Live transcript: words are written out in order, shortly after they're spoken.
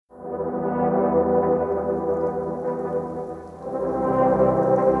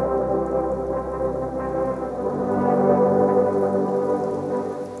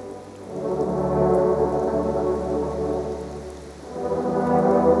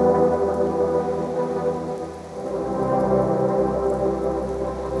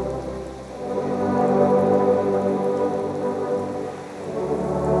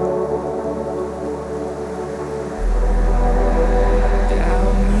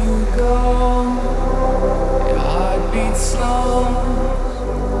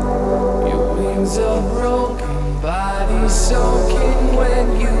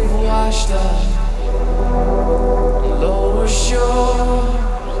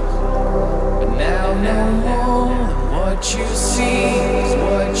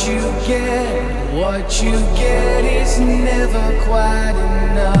What you get is never quite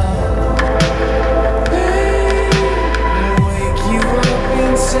enough. Pain will wake you up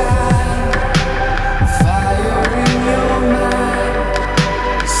inside, fire in your mind.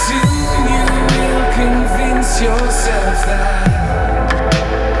 Soon you will convince yourself that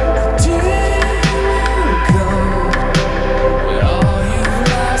the day will come when all you've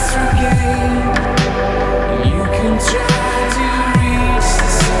lost regain, and you can try to reach the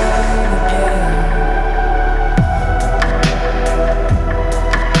sun again.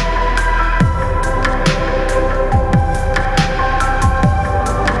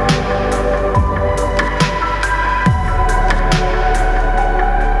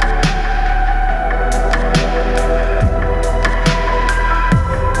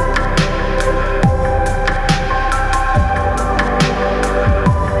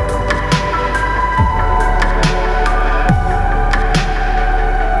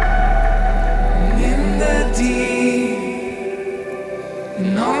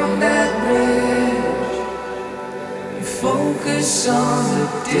 And on that bridge, you focus on the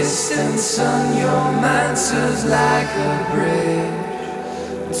distance sun. Your mind serves like a bridge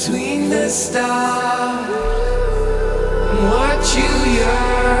between the stars and what you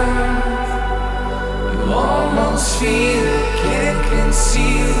yearn. You almost feel it, can't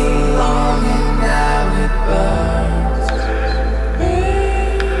conceal the longing. Now it burns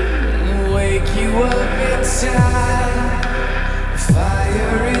and wake you up inside.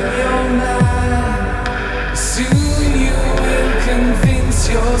 Fire in your mind. Soon you will convince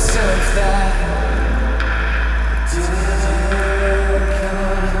yourself that